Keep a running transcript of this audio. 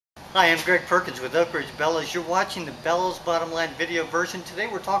Hi, I'm Greg Perkins with Oak Ridge Bellows. You're watching the Bellows Bottom Line video version. Today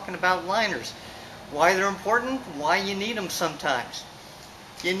we're talking about liners. Why they're important, why you need them sometimes.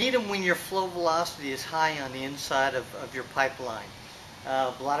 You need them when your flow velocity is high on the inside of your pipeline.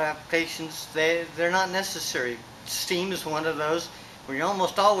 A lot of applications, they're not necessary. Steam is one of those where you're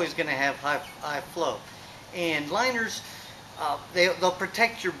almost always going to have high flow. And liners, they'll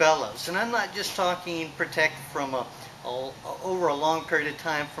protect your bellows. And I'm not just talking protect from over a long period of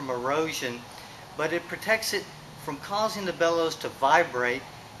time from erosion, but it protects it from causing the bellows to vibrate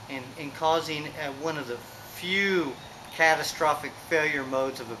and causing one of the few catastrophic failure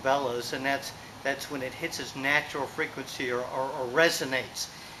modes of a bellows, and that's when it hits its natural frequency or resonates,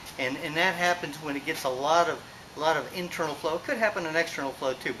 and that happens when it gets a lot of internal flow. It could happen in external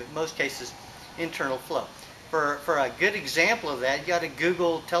flow too, but in most cases internal flow. For a good example of that, you got to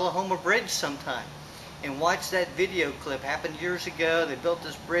Google Tullahoma Bridge sometime and watch that video clip. Happened years ago. They built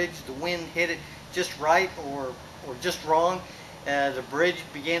this bridge, the wind hit it just right or just wrong. The bridge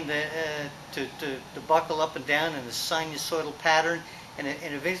began to buckle up and down in a sinusoidal pattern, and it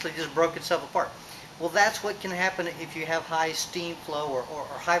eventually just broke itself apart. Well, that's what can happen if you have high steam flow or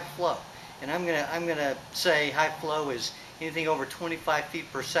high flow. And I'm gonna say high flow is anything over 25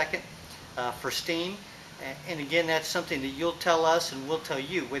 feet per second for steam. And again, that's something that you'll tell us and we'll tell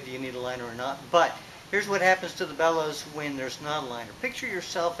you whether you need a liner or not. But here's what happens to the bellows when there's not a liner. Picture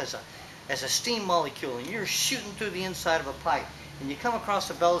yourself as a steam molecule, and you're shooting through the inside of a pipe, and you come across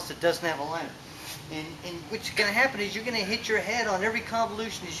a bellows that doesn't have a liner. And what's going to happen is you're going to hit your head on every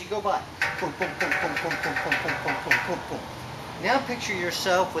convolution as you go by. Boom, boom, boom, boom, boom, boom, boom, boom, boom, boom, boom, boom. Now picture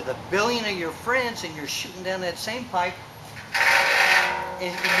yourself with a billion of your friends, and you're shooting down that same pipe,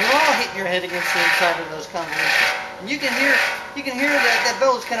 and you're all hitting your head against the inside of those convolutions. And you can hear that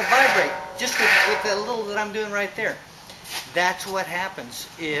bellows kind of vibrate just with the little that I'm doing right there. That's what happens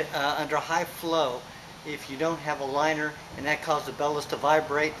under high flow if you don't have a liner, and that causes the bellows to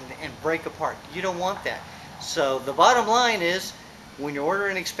vibrate and break apart. You don't want that. So the bottom line is, when you order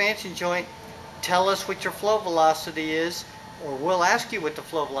an expansion joint, tell us what your flow velocity is, or we'll ask you what the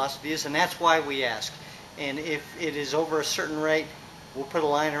flow velocity is, and that's why we ask. And if it is over a certain rate, we'll put a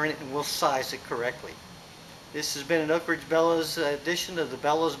liner in it and we'll size it correctly. This has been an Oak Ridge Bellows edition of the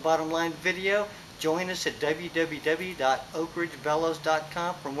Bellows Bottom Line video. Join us at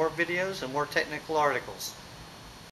www.oakridgebellows.com for more videos and more technical articles.